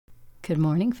Good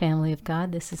morning, family of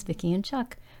God. This is Vicki and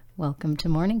Chuck. Welcome to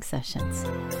Morning Sessions.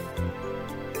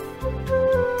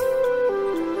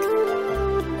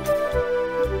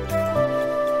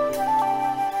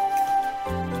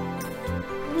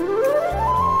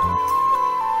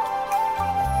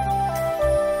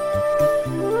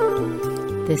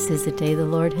 This is the day the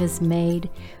Lord has made.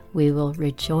 We will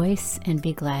rejoice and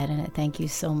be glad in it. Thank you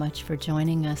so much for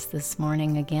joining us this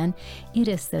morning again. It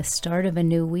is the start of a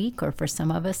new week, or for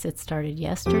some of us, it started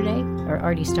yesterday, or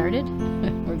already started.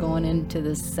 We're going into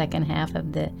the second half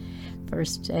of the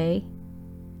first day.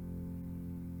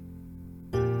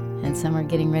 And some are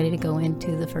getting ready to go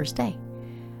into the first day.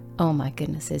 Oh my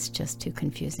goodness, it's just too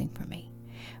confusing for me.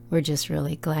 We're just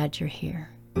really glad you're here.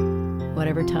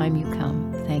 Whatever time you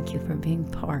come, thank you for being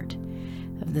part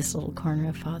of this little corner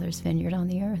of Father's vineyard on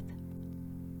the earth.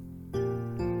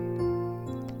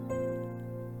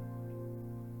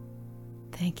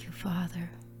 Thank you, Father.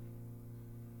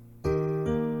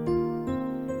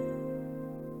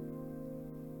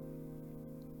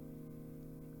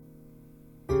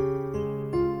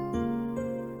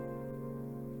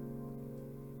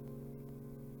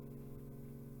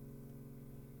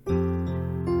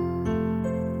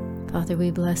 Father, we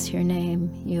bless your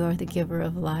name. You are the giver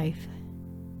of life.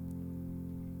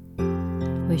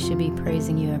 We should be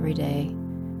praising you every day,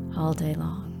 all day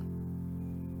long.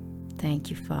 Thank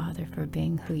you, Father, for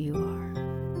being who you are.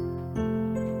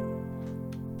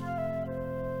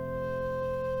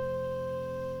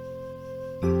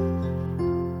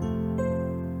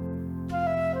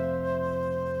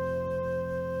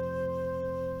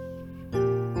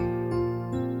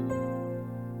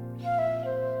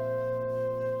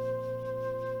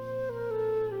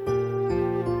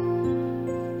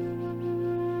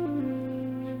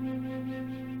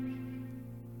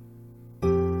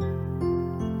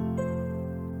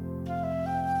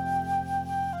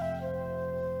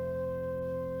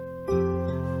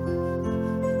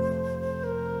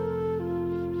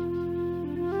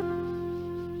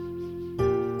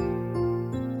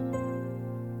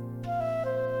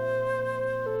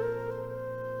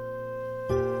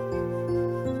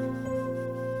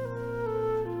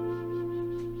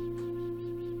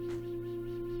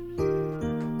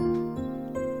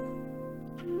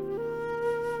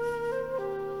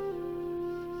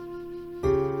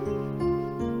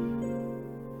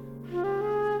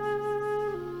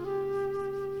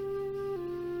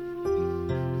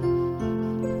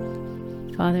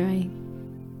 Father,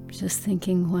 I'm just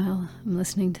thinking while I'm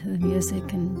listening to the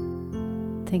music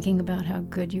and thinking about how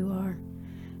good you are.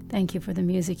 Thank you for the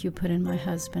music you put in my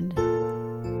husband.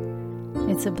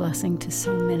 It's a blessing to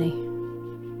so many.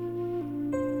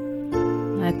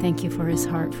 I thank you for his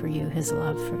heart for you, his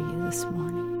love for you this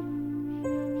morning.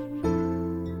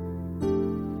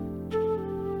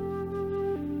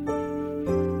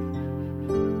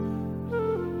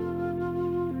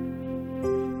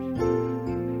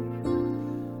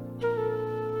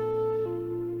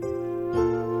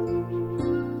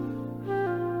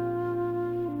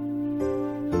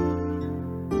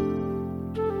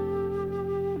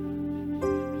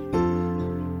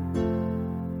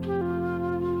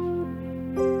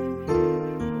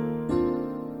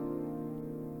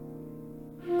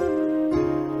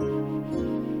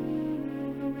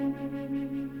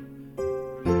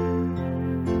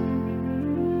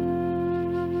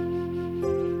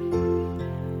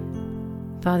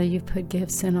 Father, you've put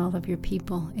gifts in all of your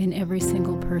people, in every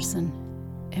single person.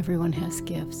 Everyone has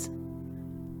gifts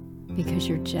because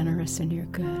you're generous and you're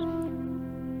good.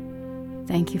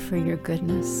 Thank you for your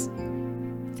goodness.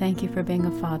 Thank you for being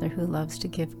a father who loves to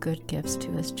give good gifts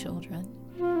to his children.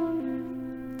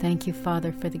 Thank you,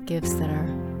 Father, for the gifts that are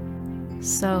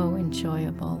so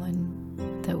enjoyable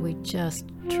and that we just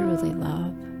truly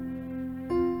love.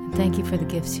 And thank you for the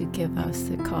gifts you give us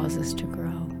that cause us to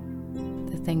grow.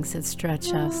 The things that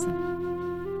stretch us.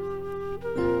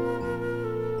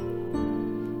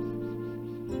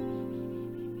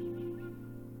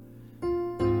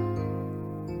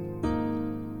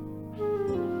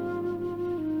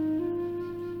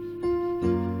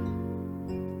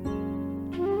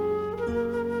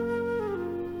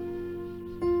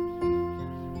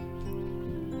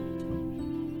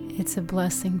 It's a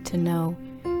blessing to know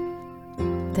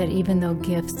that even though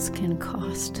gifts can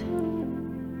cost,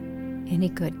 any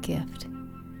good gift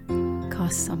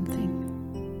costs something.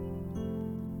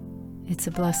 It's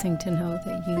a blessing to know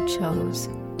that you chose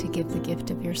to give the gift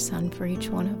of your Son for each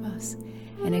one of us,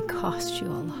 and it cost you a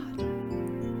lot.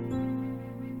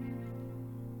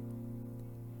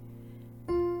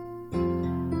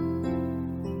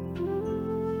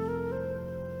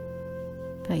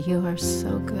 But you are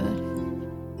so good.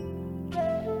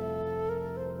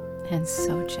 and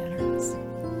so generous.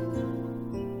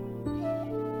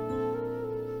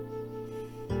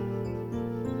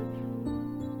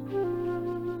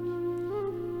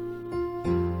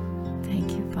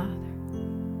 Thank you, Father.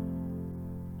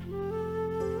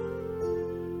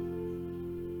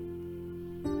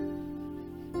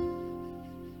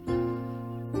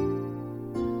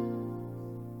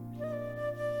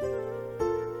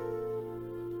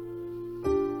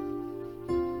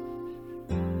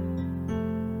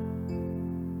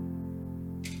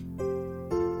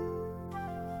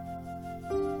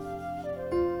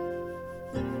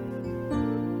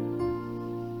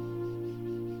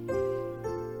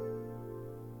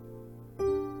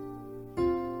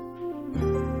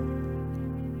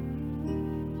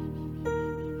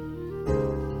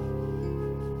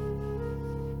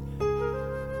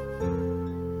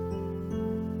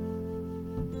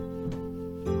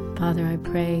 Father, I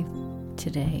pray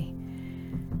today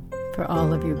for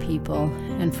all of your people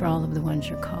and for all of the ones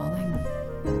you're calling.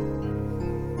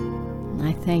 And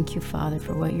I thank you, Father,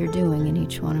 for what you're doing in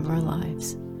each one of our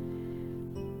lives.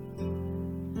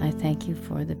 I thank you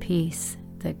for the peace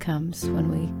that comes when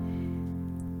we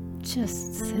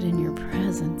just sit in your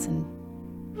presence, and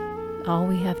all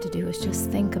we have to do is just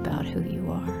think about who you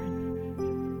are,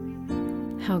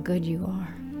 and how good you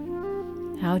are,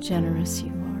 how generous you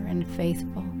are, and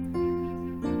faithful.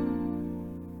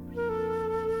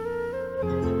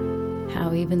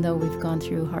 How even though we've gone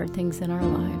through hard things in our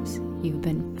lives, you've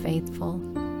been faithful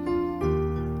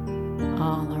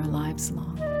all our lives long.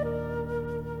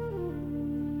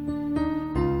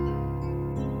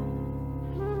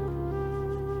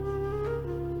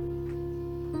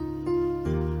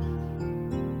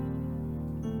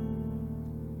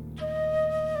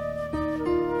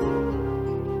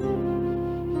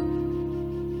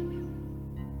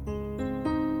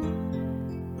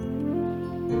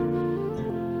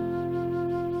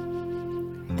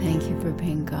 Thank you for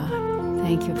being God.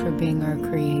 Thank you for being our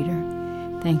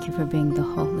Creator. Thank you for being the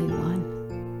Holy One.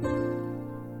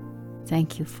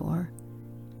 Thank you for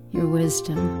your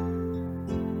wisdom,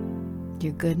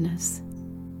 your goodness.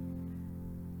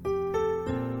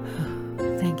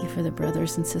 Thank you for the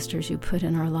brothers and sisters you put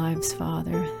in our lives,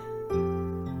 Father,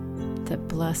 that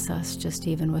bless us just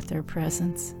even with their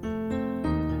presence.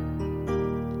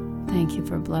 Thank you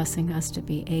for blessing us to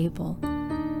be able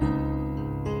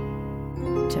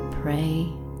to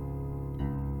pray,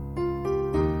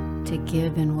 to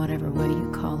give in whatever way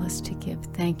you call us to give.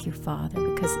 Thank you, Father,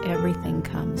 because everything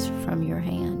comes from your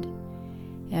hand.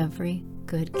 Every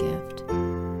good gift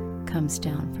comes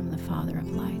down from the Father of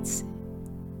lights,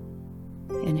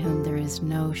 in whom there is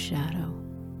no shadow,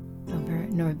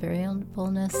 nor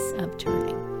variableness of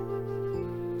turning.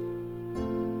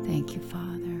 Thank you, Father.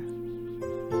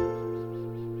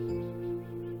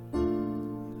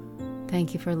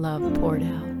 Thank you for love poured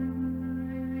out.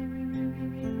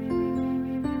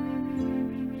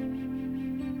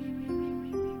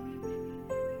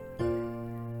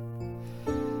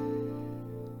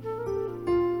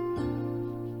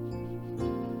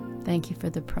 Thank you for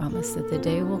the promise that the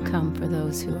day will come for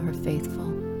those who are faithful,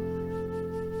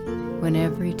 when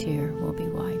every tear will be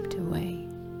wiped away.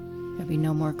 There'll be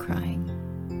no more crying,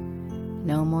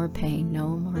 no more pain, no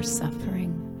more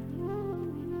suffering,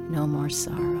 no more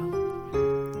sorrow,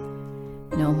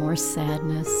 no more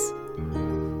sadness,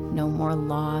 no more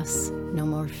loss, no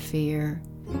more fear,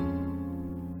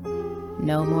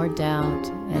 no more doubt,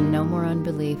 and no more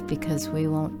unbelief, because we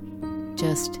won't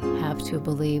just have to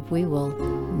believe, we will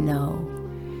know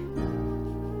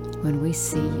when we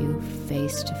see you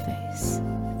face to face.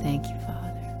 Thank you,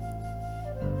 Father.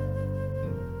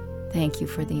 Thank you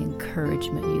for the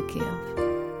encouragement you give,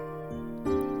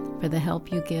 for the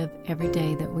help you give every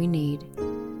day that we need,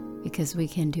 because we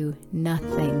can do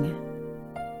nothing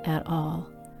at all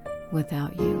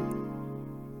without you.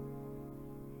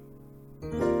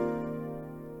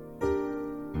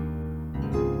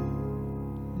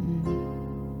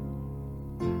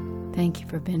 Thank you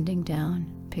for bending down,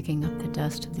 picking up the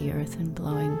dust of the earth and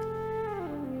blowing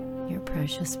your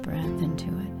precious breath into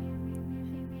it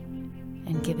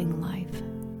and giving life.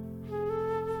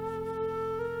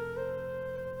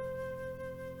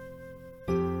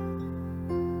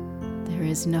 There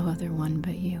is no other one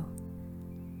but you.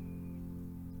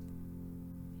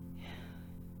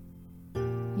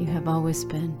 You have always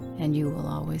been, and you will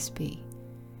always be,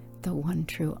 the one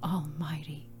true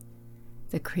Almighty,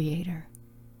 the Creator,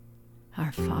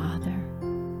 our Father,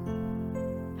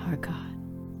 our God,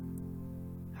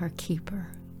 our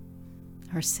Keeper,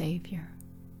 our Savior.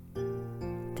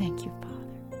 Thank you,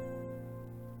 Father.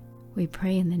 We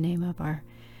pray in the name of our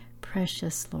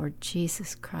precious Lord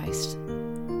Jesus Christ,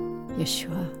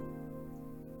 Yeshua,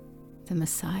 the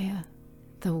Messiah,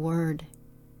 the Word.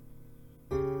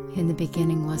 In the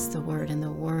beginning was the Word, and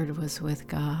the Word was with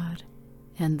God,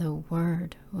 and the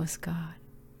Word was God.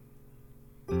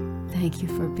 Thank you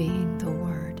for being the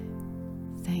Word.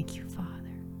 Thank you, Father.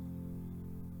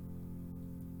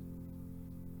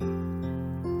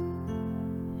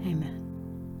 Amen.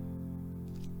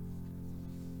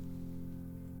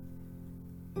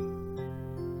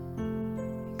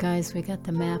 Guys, we got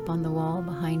the map on the wall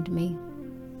behind me.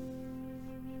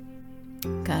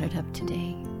 Got it up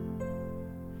today.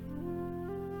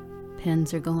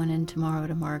 Pens are going in tomorrow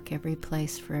to mark every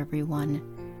place for everyone,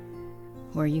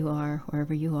 where you are,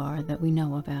 wherever you are, that we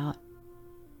know about.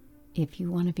 If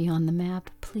you want to be on the map,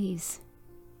 please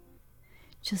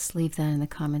just leave that in the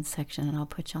comments section and I'll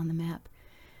put you on the map.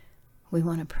 We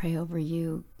want to pray over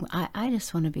you. I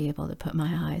just want to be able to put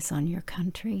my eyes on your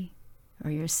country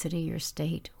or your city, your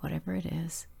state, whatever it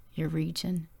is, your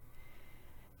region.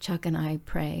 Chuck and I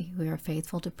pray. We are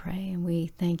faithful to pray, and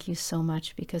we thank you so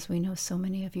much because we know so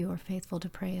many of you are faithful to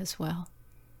pray as well.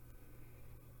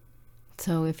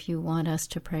 So if you want us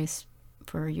to pray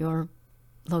for your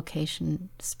location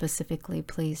specifically,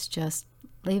 please just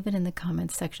leave it in the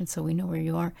comments section so we know where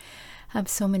you are. I have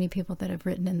so many people that have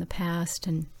written in the past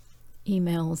and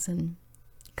emails and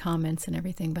comments and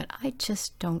everything, but I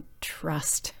just don't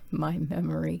trust my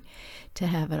memory to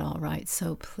have it all right.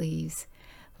 So please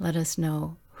let us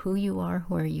know who you are,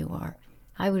 where you are.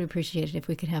 I would appreciate it if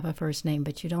we could have a first name,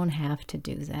 but you don't have to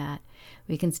do that.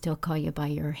 We can still call you by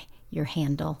your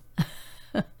handle.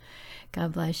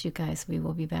 God bless you guys. We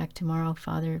will be back tomorrow,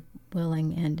 Father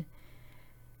willing, and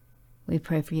we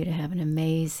pray for you to have an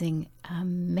amazing,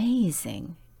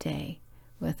 amazing day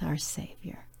with our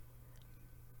Savior.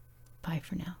 Bye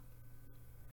for now.